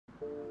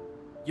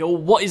Yo,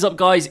 what is up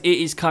guys, it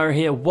is Kyro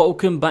here,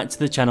 welcome back to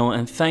the channel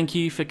and thank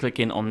you for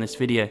clicking on this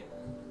video.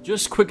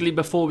 Just quickly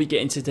before we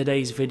get into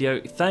today's video,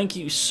 thank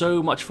you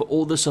so much for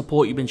all the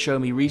support you've been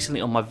showing me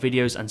recently on my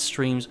videos and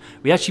streams.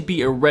 We actually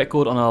beat a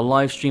record on our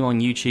live stream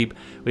on YouTube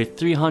with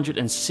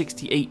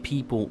 368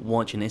 people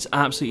watching. It's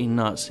absolutely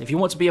nuts. If you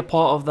want to be a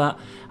part of that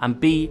and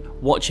be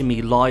watching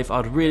me live,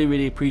 I'd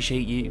really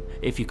appreciate you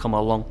if you come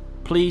along.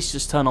 Please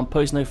just turn on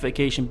post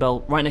notification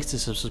bell right next to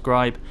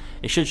subscribe.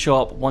 It should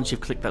show up once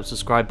you've clicked that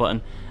subscribe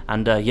button.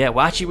 And yeah,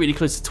 we're actually really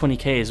close to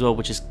 20k as well,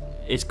 which is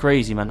it's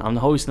crazy, man. I'm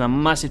hosting a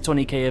massive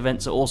 20k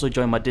event, so also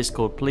join my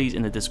Discord, please,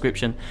 in the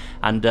description.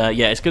 And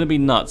yeah, it's gonna be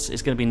nuts.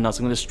 It's gonna be nuts.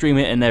 I'm gonna stream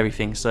it and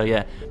everything. So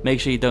yeah, make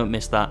sure you don't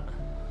miss that.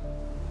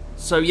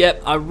 So yeah,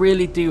 I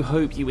really do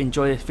hope you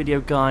enjoy this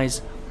video,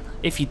 guys.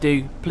 If you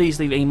do, please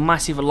leave a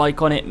massive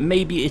like on it,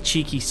 maybe a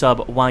cheeky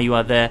sub while you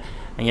are there.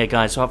 And yeah,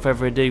 guys, so without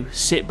further ado,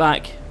 sit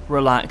back,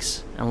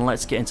 relax, and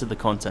let's get into the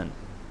content.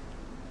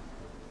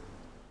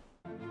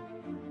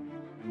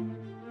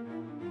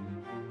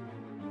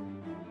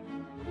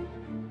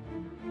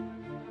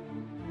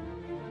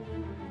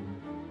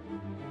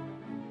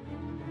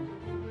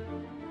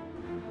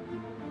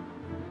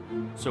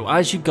 So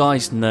as you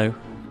guys know,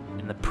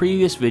 in the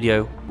previous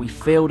video we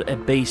failed a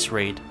base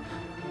raid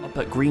up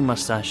at Green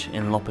Mustache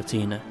in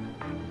Lopatina.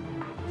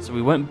 So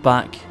we went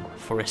back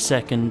for a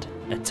second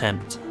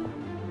attempt.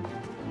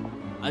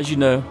 As you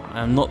know, I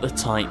am not the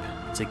type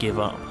to give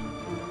up.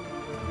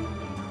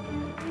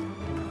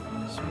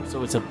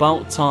 So it's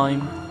about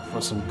time for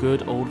some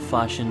good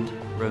old-fashioned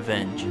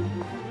revenge.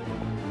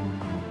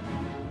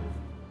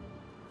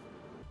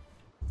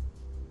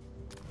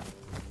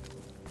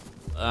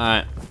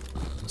 Alright,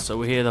 so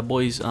we're here, the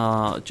boys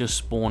are just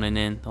spawning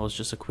in. That was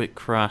just a quick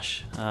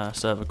crash,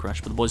 server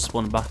crash, but the boys are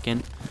spawning back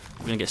in.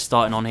 We're going to get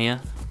started on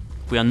here.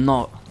 We are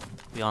not,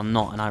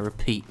 and I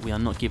repeat, we are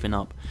not giving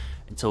up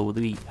until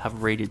we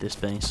have raided this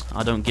base.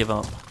 I don't give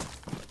up.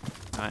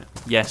 Alright,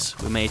 yes,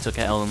 we may have took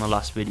an L in the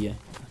last video.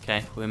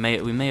 Okay, we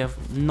may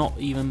have not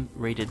even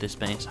raided this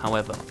base.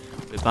 However,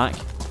 we're back,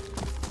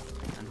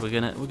 and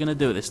we're gonna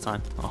do it this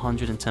time,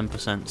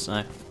 110%.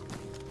 So,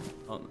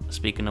 oh,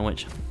 speaking of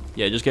which,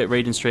 yeah, just get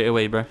raiding straight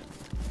away, bro.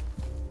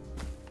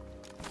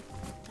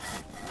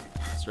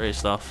 Straight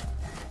stuff.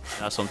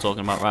 That's what I'm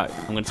talking about. Right,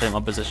 I'm gonna take my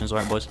positions,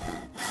 right, boys.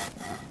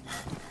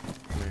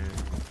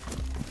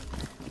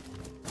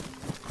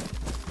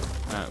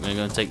 We're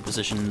going to take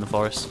position in the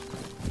forest.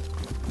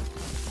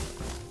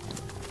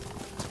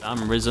 Damn,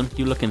 Ryzen,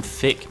 you looking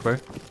thick, bro.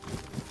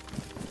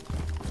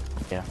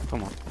 Yeah,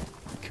 come on.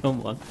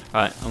 Come on.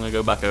 Alright, I'm going to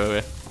go back over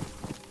here.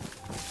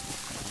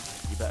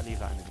 You better leave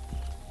that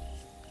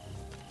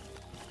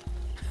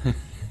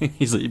in.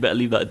 He's like, you better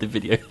leave that in the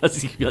video as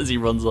he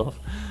runs off.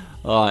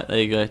 Alright, there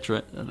you go.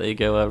 There you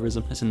go,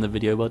 Ryzen. It's in the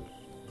video, bud.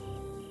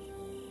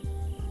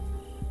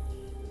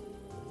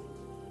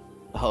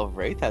 Oh,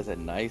 Wraith has a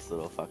nice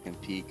little fucking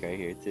peak right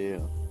here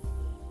too.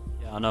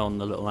 Yeah, I know, on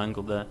the little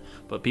angle there,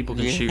 but people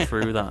can shoot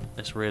through that.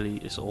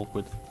 It's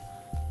awkward.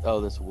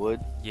 Oh, this wood?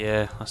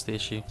 Yeah, that's the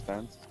issue.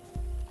 Fence?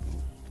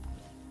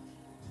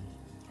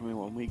 I mean,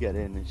 when we get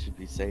in, it should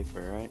be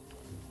safer, right?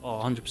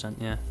 Oh,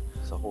 100%, yeah.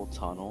 It's a whole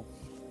tunnel.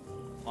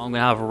 I'm gonna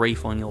have a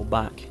Wraith on your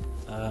back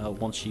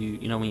once you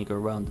know when you go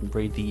around and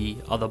raid the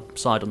other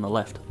side on the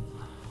left.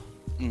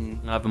 I'm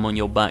gonna have him on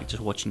your back,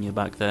 just watching your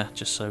back there,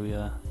 just so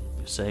you're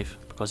safe.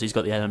 Because he's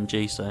got the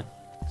LMG, so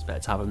it's better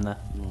to have him there.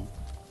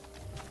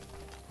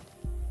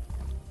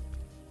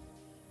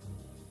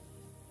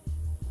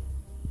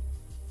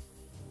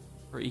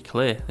 Pretty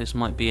clear. This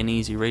might be an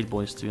easy raid,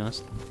 boys, to be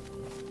honest.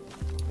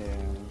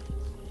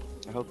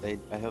 Yeah. I hope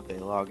they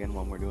log in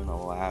when we're doing the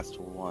last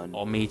one.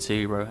 Oh, me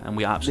too, bro. And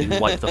we absolutely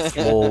wipe the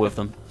floor with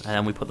them, and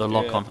then we put the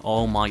lock on.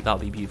 Oh my, that'd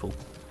be beautiful.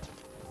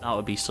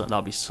 That'd be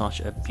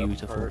such a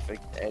beautiful,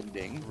 perfect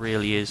ending.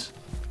 Really is.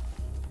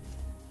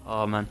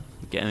 Oh man,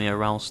 getting me a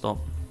round stop.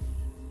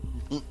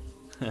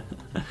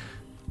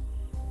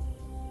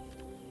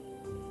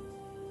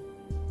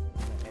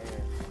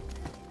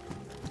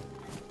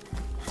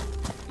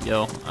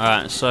 Yo,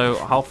 alright, so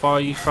how far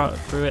are you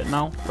through it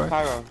now, bro?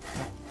 Kyro.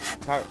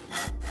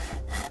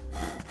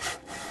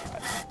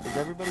 Is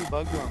everybody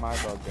bugged or am I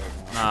bugged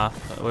right now?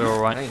 Nah, we're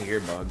alright. I think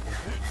you're bugged.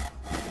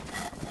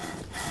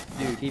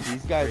 Dude,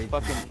 these guys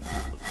fucking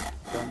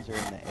guns are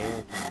in the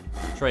air.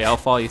 Trey, how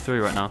far are you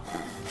through right now?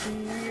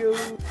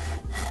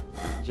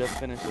 Just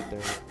finished it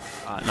there.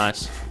 Alright,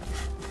 nice.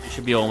 You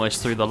should be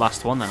almost through the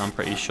last one then, I'm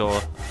pretty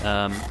sure.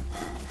 Yeah.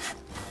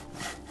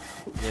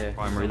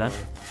 Primary then.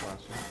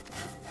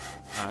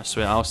 Alright,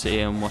 sweet. I'll sit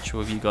here and watch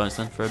with you guys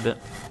then for a bit.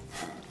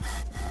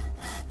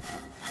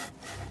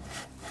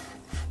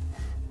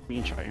 Me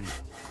and Triton.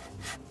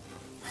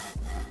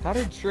 How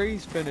did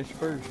Trace finish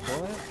first?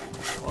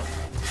 What?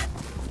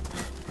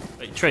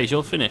 Wait, Trace,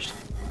 you're finished?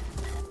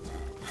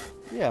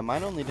 Yeah,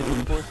 mine only did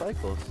 4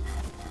 cycles.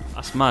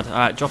 That's mad.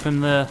 Alright, drop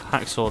him the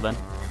hacksaw then.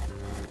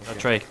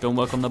 Trey, go and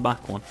work on the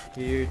back one.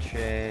 Here,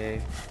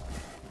 Trey.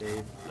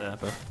 Dave. There,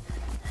 bro.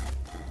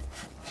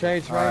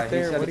 Chase right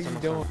there. What are you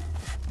doing?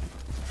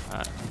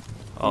 Alright.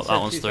 Oh, that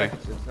one's through.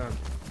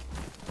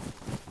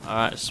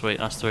 Alright, sweet,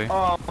 that's through.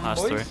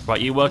 That's through.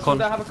 Right, you work on.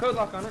 That have a code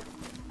lock on it.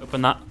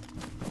 Open that.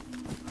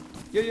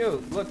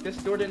 Yo, look, this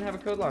door didn't have a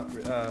code lock.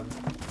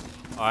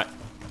 Alright.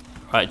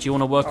 Right, do you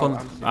want to work on...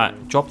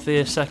 Alright, drop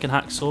the second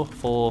hacksaw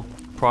for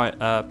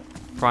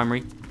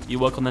primary. You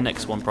work on the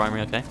next one,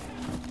 primary, okay?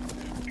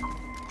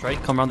 Trey,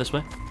 come around this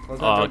way.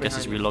 Oh, I guess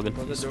he's relogging.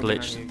 He's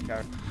glitched.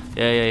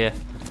 Yeah.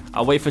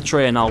 I'll wait for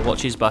Trey and I'll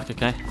watch his back,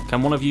 okay?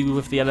 Can one of you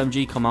with the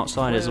LMG come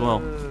outside as well?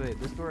 Wait,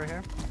 this door right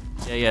here?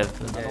 Yeah.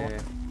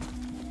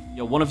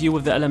 Yo, one of you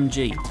with the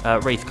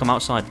LMG. Wraith, come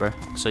outside, bro.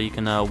 So you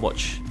can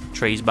watch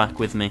Trey's back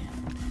with me.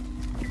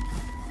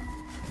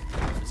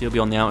 He'll be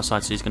on the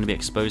outside, so he's going to be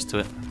exposed to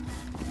it.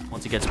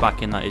 Once he gets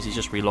back in, that is, he's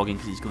just relogging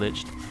because he's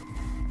glitched.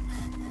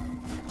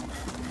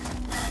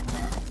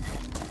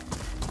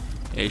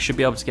 Yeah, you should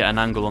be able to get an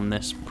angle on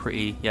this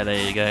pretty... Yeah,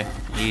 there you go.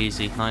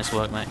 Easy. Nice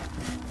work, mate.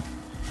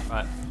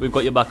 Right, we've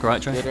got your back,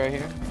 alright, Trey? Good right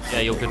here? Yeah,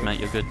 you're good, mate.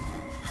 You're good.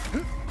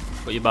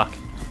 Got your back.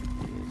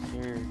 Yes,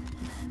 sir.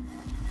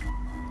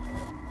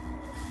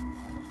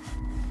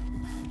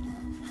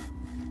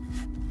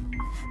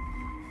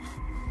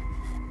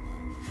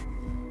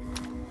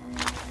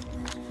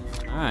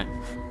 Alright.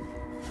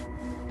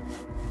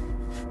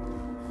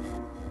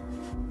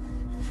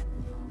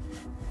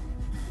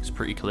 It's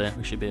pretty clear.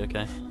 We should be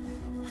okay.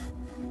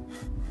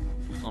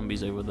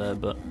 Zombies over there,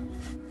 but...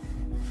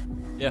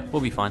 Yeah,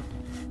 we'll be fine.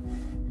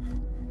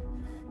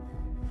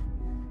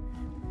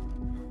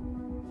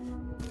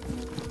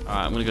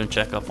 Alright, I'm gonna go and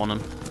check up on him.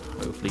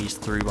 Hopefully he's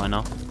through by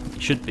now.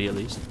 He should be, at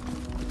least.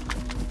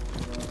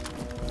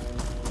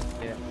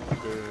 Yeah.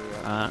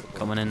 Alright,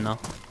 coming in now.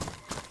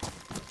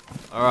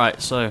 Alright,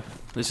 so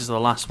this is the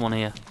last one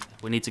here.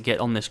 We need to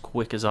get on this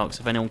quick as hell, because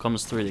if anyone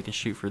comes through, they can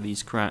shoot through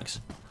these cracks.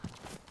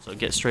 So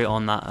get straight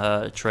on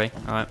that Trey.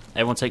 Alright,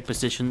 everyone take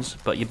positions,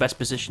 but your best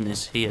position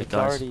is here,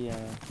 guys. It's already,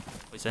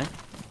 What you say?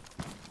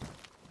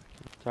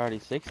 it's already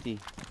 60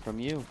 from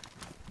you.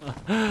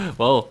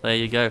 Well, there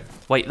you go.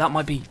 Wait, that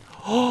might be...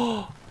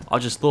 Oh, I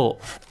just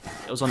thought.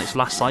 It was on its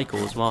last cycle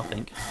as well, I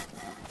think.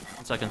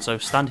 1 second, so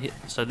stand here.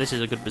 So this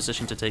is a good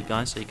position to take,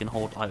 guys, so you can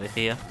hold either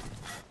here.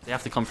 They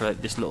have to come through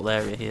like, this little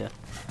area here.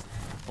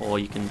 Or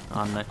you can,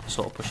 I don't know,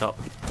 sort of push up.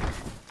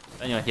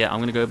 Anyway, yeah, I'm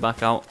going to go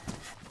back out.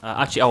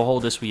 Actually, I'll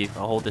hold this for you.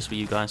 I'll hold this for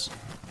you guys.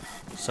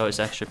 So it's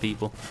extra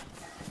people.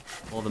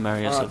 All the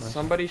merrier.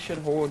 Somebody should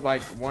hold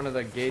like one of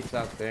the gates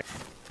out there.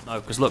 No,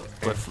 because look,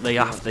 they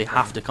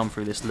have to come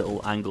through this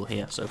little angle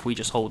here. So if we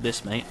just hold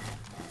this, mate.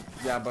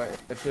 Yeah, but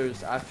if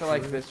there's, I feel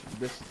like this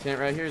tent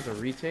right here is a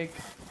retake.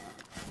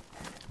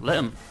 Let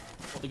them.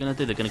 What are they gonna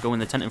do? They're gonna go in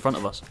the tent in front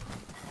of us.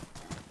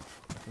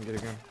 Get a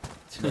gun.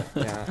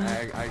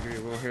 Yeah, I agree.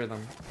 We'll hear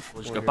them.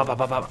 We'll just go bap bap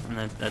bap bap,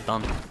 and they're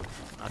done.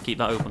 I'll keep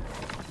that open.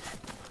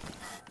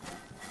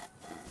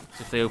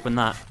 If they open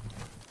that,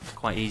 it's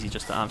quite easy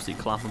just to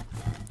absolutely clap them.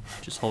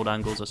 Just hold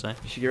angles, I say.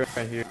 You should get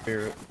right here.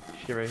 You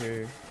should get right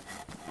here.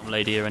 I'm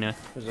laid here anyway.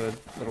 There's a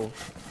little.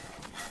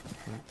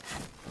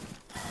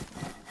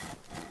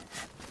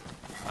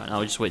 Alright, now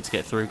we just wait to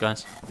get through,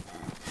 guys.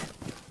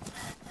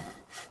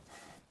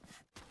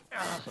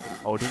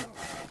 Hold it.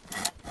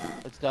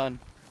 It's done.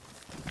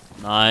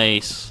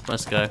 Nice.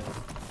 Let's go.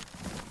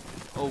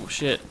 Oh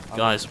shit,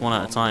 guys, one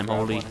at a time.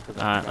 Holy.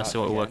 Alright, let's see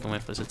what we're working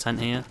with. There's a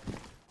tent here.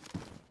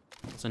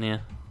 What's in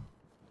here?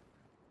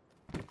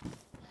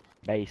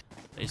 Base.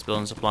 Base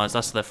building supplies.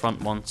 That's their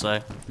front one. So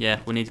yeah,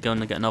 we need to go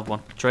and get another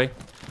one. Trey, do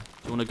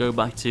you want to go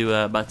back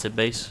to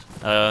base?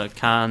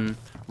 Can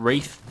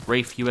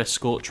Wraith, you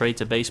escort Trey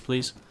to base,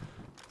 please,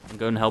 and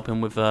go and help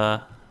him with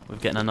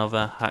getting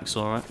another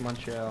hacksaw, right? Come on,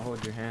 Trey, I'll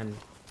hold your hand.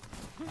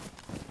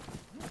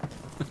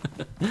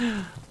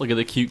 Look at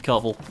the cute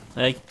couple.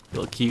 Hey,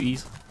 little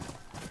cuties.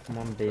 Come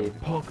on, babe.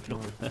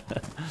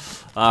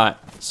 Alright,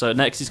 so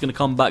next he's going to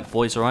come back,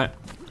 boys, alright?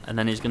 And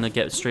then he's going to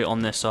get straight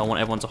on this, so I want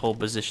everyone to hold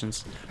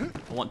positions.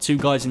 I want 2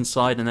 guys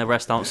inside and the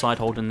rest outside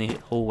holding the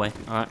hallway,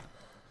 alright?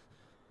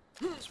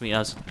 Sweet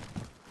as.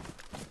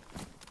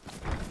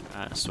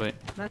 Alright, sweet.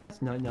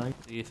 That's not nice.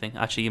 What do you think?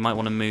 Actually, you might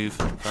want to move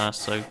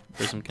first so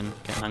Prism can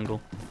get an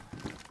angle.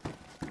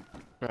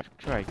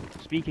 Sorry,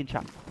 speak in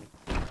chat.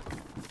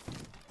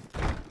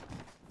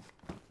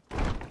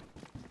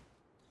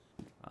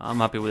 I'm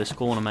happy with this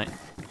corner, mate.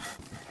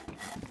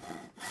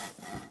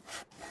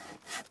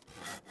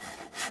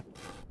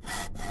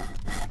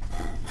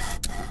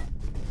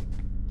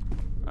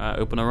 Alright,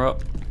 open her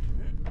up.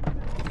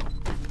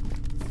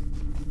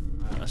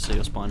 Alright, let's see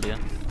what's behind here.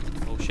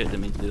 Oh shit,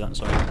 didn't mean to do that,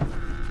 sorry.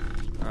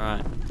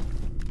 Alright.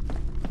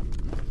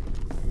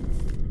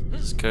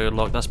 This is code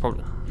lock, that's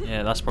probably...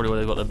 Yeah, that's probably where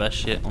they've got the best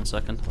shit. 1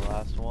 second. The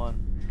last one.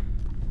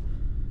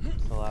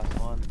 It's the last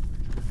one.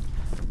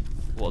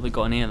 What have they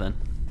got in here then?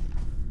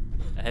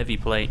 A heavy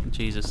plate.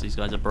 Jesus, these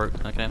guys are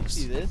broke. Okay.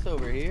 See this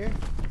over here?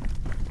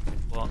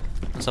 What?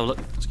 Let's have a look.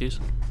 Excuse.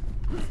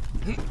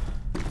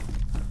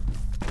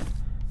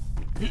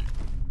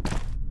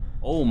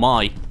 Oh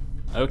my.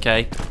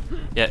 Okay.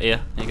 Yeah,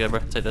 here you go, bro.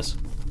 Take this.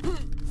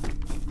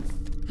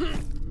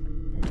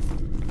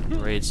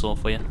 Raid saw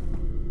for you.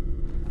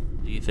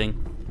 What do you think?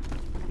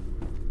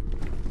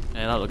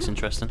 Yeah, that looks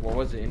interesting. What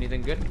was it?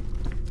 Anything good?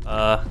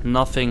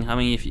 Nothing. I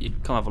mean, if you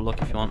come have a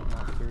look if you want.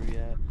 Not through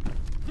yet.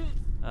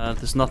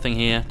 There's nothing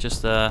here.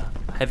 Just a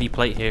heavy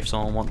plate here if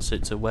someone wants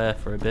it to wear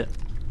for a bit.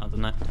 I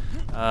don't know.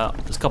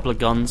 There's a couple of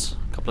guns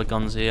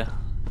here.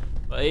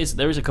 But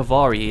there is a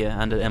Kavari here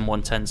and an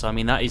M110. So I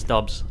mean that is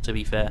dubs to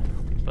be fair,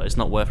 but it's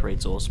not worth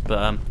raid source.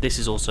 But this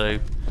is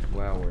also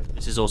Well worth it.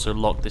 this is also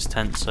locked, this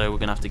tent, so we're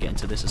gonna have to get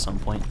into this at some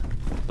point.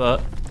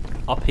 But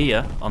up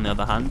here, on the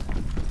other hand,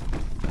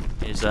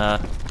 is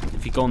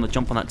if you go on the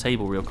jump on that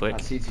table real quick. I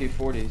see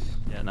 240s.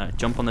 Yeah, no,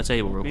 jump on the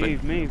table real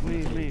quick. Move.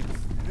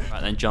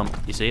 Right then, jump.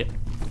 You see it?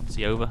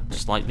 See over?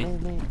 Just slightly.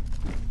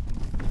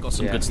 Got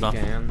some Yeah, good stuff.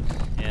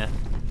 PKMs. Yeah.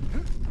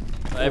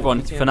 But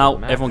everyone, for now,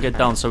 everyone get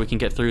down so we can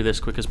get through this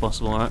quick as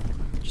possible. Alright.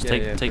 Just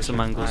take for some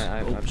sure. angles.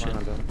 I Oh plan shit.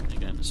 on doing.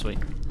 There you go. Sweet.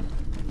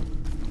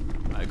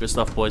 Alright, good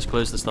stuff, boys.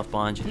 Close the stuff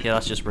behind you. Yeah,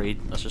 that's just raid.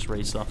 That's just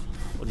raid stuff.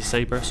 What did you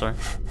say, bro? Sorry.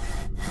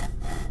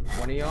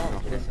 One of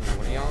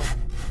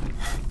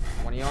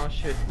y'all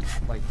should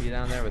like be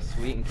down there with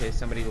Sweet in case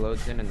somebody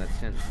loads in the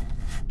tent.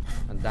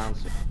 And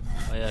downstairs.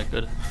 Oh yeah,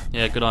 good.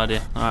 Yeah, good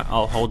idea. Alright,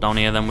 I'll hold down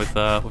here then with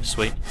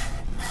Sweet.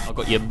 I've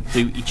got your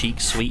booty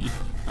cheeks, Sweetie.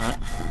 Alright.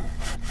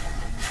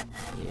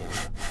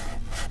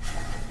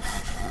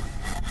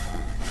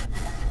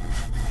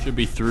 Should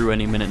be through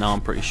any minute now,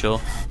 I'm pretty sure.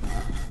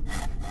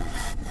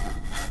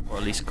 Or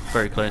at least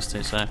very close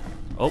to, so.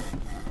 Oh,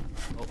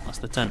 that's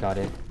the tent. Got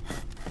it.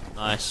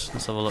 Nice,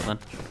 let's have a look then.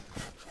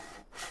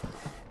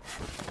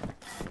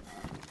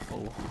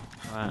 Oh,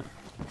 right.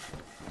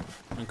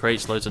 And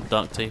crates loads of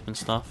duct tape and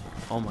stuff.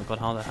 Oh my god,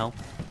 how the hell?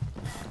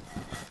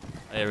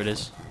 There it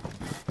is.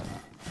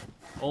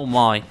 Oh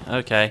my,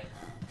 okay.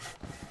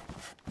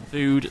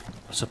 Food,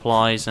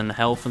 supplies, and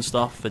health and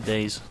stuff for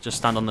days. Just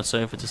stand on the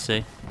sofa to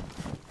see.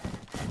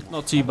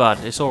 Not too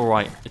bad, it's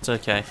alright, it's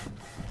okay.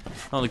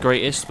 Not the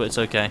greatest, but it's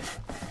okay.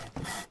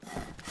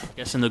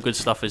 Guessing the good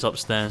stuff is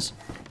upstairs.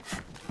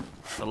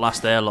 The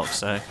last airlock,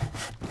 so.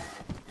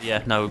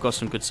 Yeah, no, we've got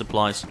some good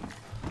supplies.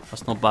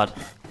 That's not bad.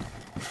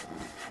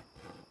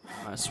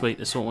 Alright, sweet,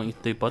 that's what we need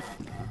to do, bud.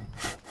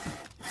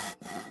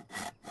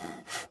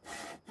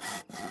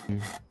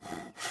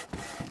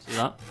 See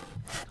that?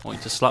 I want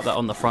you to slap that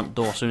on the front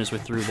door as soon as we're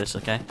through this,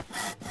 okay?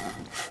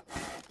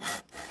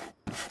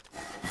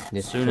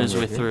 As soon as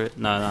we're through it.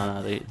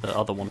 No, the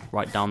other one,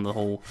 right down the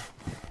hall.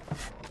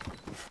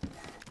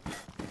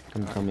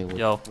 Come tell me what.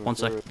 Yo, one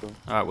sec.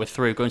 Alright, we're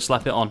through. Go and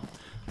slap it on.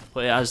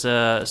 Put it as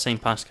the same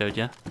passcode,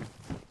 yeah?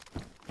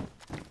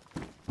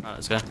 Alright,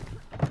 let's go.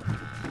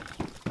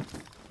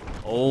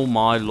 Oh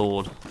my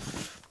lord.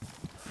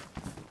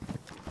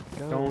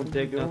 Don't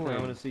dig nothing, I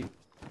wanna see.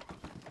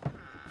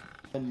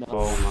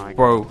 Oh my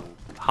Bro,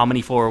 how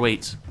many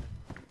 408s?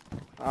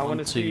 I 1,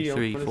 wanna 2, see.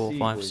 3, 4,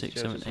 5,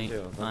 6, 7,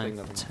 8,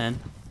 9, 10.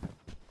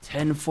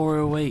 10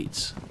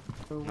 408s.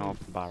 No,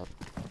 bar.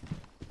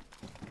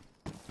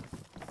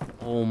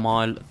 Oh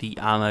my, the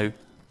ammo.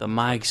 The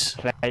mags.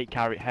 Plate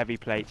carry heavy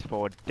plates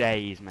for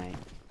days, mate.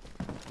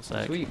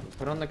 Sec. Sweet,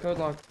 put on the code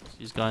lock.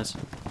 These guys.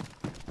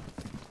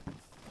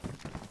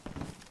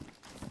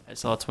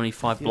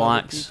 SR25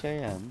 blacks.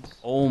 PKMs.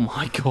 Oh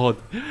my god.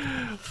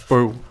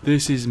 Bro,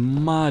 this is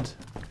mad.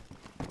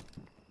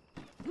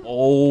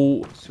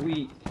 Oh,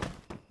 Sweet.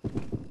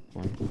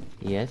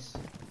 Yes.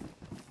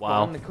 Put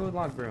on wow. the code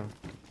lock, bro.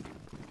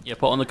 Yeah,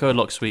 put on the code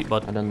lock, sweet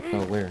bud. I don't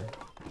know where.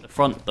 The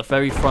front, the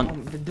very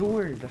front. The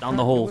door. Down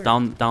the hall,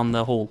 down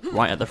the hall,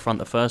 right at the front.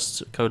 The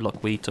first code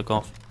lock we took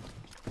off.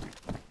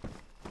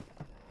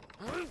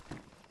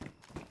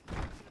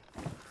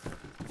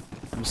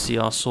 Let me see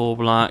our saw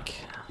black,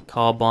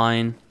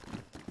 carbine.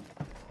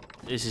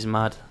 This is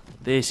mad.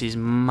 This is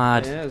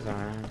mad. It is,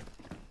 alright.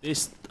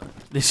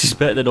 This is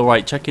better than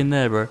alright. Check in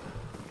there, bro.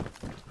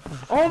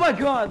 Oh my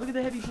god, look at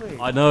the heavy plate.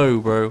 I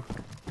know, bro.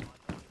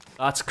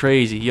 That's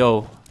crazy,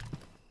 yo.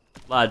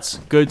 Lads,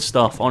 good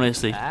stuff,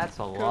 honestly. That's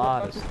a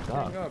lot of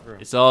stuff.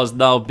 It's ours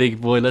now,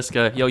 big boy. Let's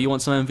go. Yo, you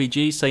want some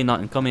MVG? Say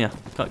nothing. Come here.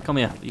 Come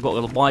here. You got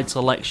a wide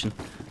selection.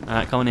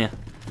 Alright, come in here.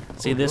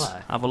 See this? do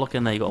I? Have a look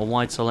in there. You got a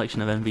wide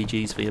selection of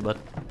MVGs for you, bud.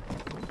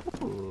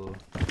 Ooh.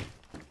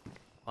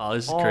 Wow,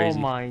 this is Oh crazy.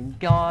 my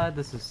god,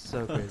 this is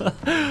so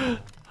crazy.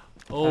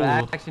 Oh,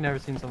 I've actually never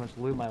seen so much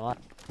loot in my life.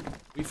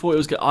 we thought it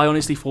was. I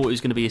honestly thought it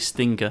was gonna be a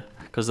stinker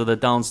because of the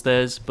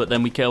downstairs, but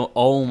then we killed.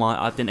 Oh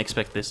my! I didn't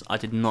expect this. I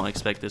did not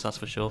expect this. That's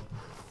for sure.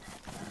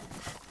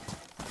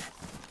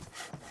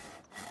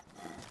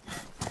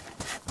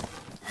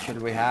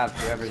 Should we have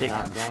whoever's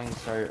not going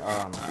start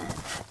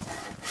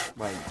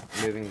like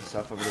moving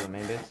stuff over to the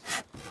main base?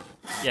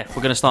 Yeah,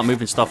 we're gonna start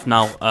moving stuff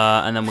now,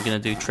 and then we're gonna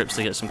do trips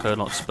to get some code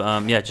locks.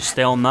 But yeah, just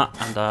stay on that,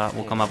 and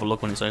we'll come have a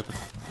look when it's open.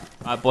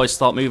 Alright, boys,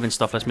 start moving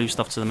stuff. Let's move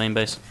stuff to the main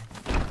base.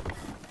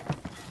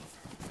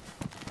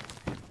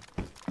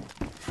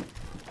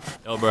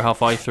 Yo, bro, how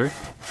far are you through?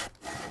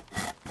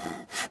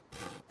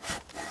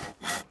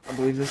 I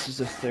believe this is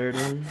the third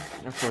one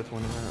or fourth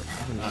one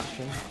I'm not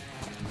sure.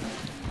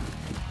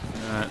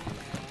 Alright.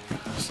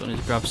 Still need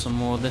to grab some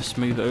more of this,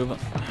 move it over.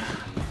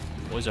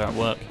 Boys are at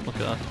work. Look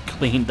at that.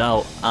 Cleaned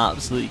out.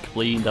 Absolutely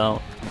cleaned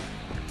out.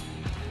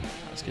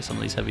 Let's get some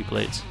of these heavy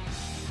plates.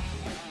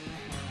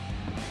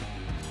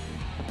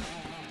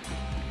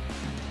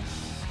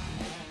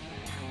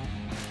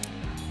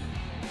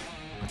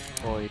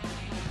 Boy.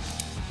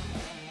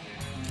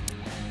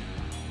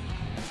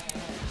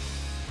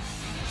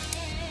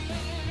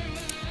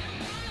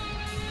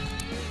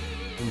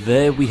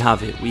 There we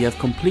have it. We have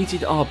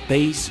completed our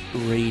base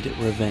raid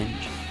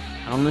revenge.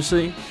 And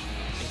honestly, it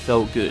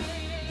felt good.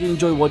 If you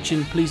enjoy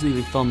watching, please leave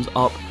a thumbs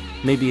up,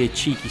 maybe a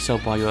cheeky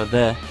sub while you are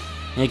there.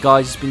 Hey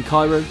guys, it's been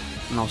Kyro,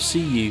 and I'll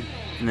see you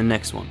in the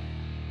next one.